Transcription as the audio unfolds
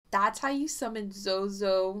That's how you summon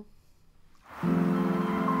Zozo.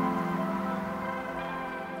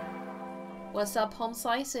 What's up, Home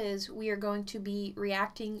Slices? We are going to be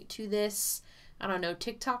reacting to this, I don't know,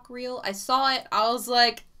 TikTok reel. I saw it. I was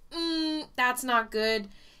like, that's not good.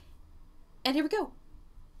 And here we go.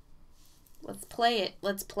 Let's play it.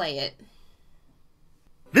 Let's play it.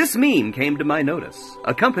 This meme came to my notice.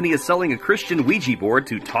 A company is selling a Christian Ouija board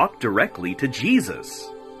to talk directly to Jesus.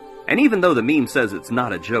 And even though the meme says it's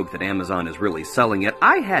not a joke that Amazon is really selling it,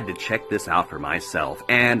 I had to check this out for myself.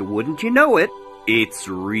 And wouldn't you know it, it's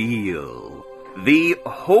real. The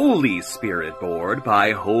Holy Spirit board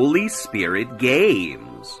by Holy Spirit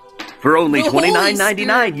Games. For only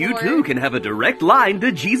 $29.99, you too can have a direct line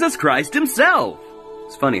to Jesus Christ himself.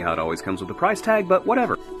 It's funny how it always comes with a price tag, but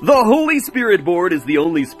whatever. The Holy Spirit board is the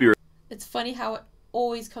only spirit It's funny how it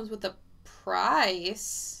always comes with a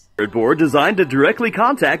price. board designed to directly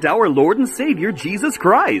contact our Lord and Savior Jesus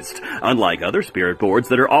Christ. Unlike other spirit boards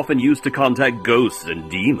that are often used to contact ghosts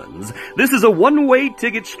and demons, this is a one-way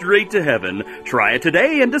ticket straight to heaven. Try it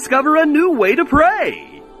today and discover a new way to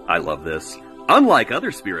pray. I love this. Unlike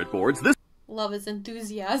other spirit boards, this Love his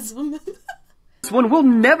enthusiasm. one will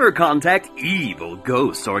never contact evil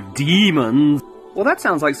ghosts or demons. Well, that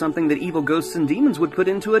sounds like something that evil ghosts and demons would put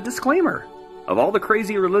into a disclaimer. Of all the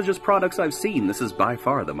crazy religious products I've seen, this is by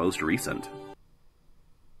far the most recent.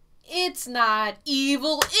 It's not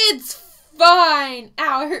evil. It's fine.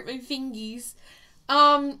 Ow, I hurt my fingies.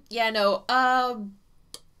 Yeah, no.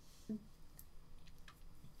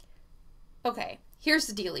 Okay, here's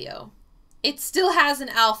the dealio. It still has an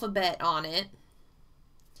alphabet on it.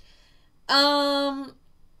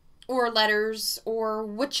 Or letters, or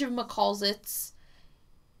whatchamacallits.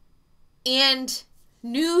 And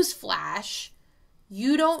newsflash,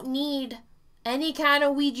 you don't need any kind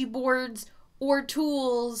of Ouija boards or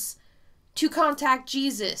tools to contact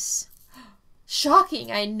Jesus.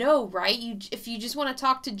 Shocking, I know, right? If you just want to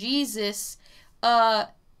talk to Jesus,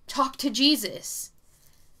 talk to Jesus.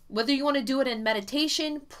 Whether you want to do it in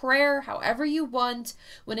meditation, prayer, however you want,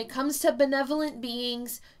 when it comes to benevolent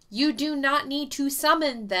beings, you do not need to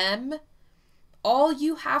summon them. All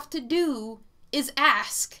you have to do is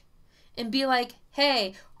ask and be like,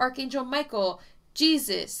 hey, Archangel Michael,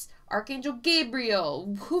 Jesus, Archangel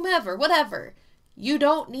Gabriel, whomever, whatever. You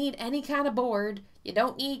don't need any kind of board. You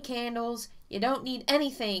don't need candles. You don't need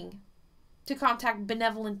anything to contact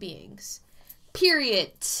benevolent beings.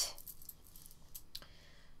 Period.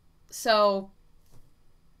 So,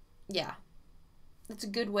 yeah. It's a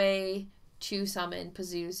good way to summon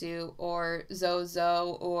Pazuzu or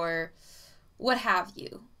Zozo or what have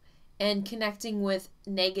you. And connecting with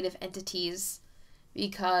negative entities.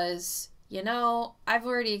 Because, you know, I've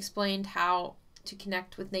already explained how to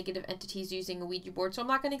connect with negative entities using a Ouija board, so I'm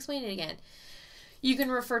not going to explain it again. You can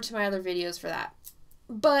refer to my other videos for that.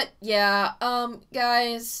 But, yeah,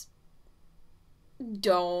 guys,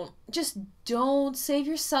 just don't save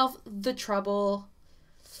yourself the trouble.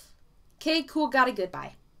 Okay, cool, got a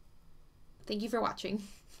goodbye. Thank you for watching.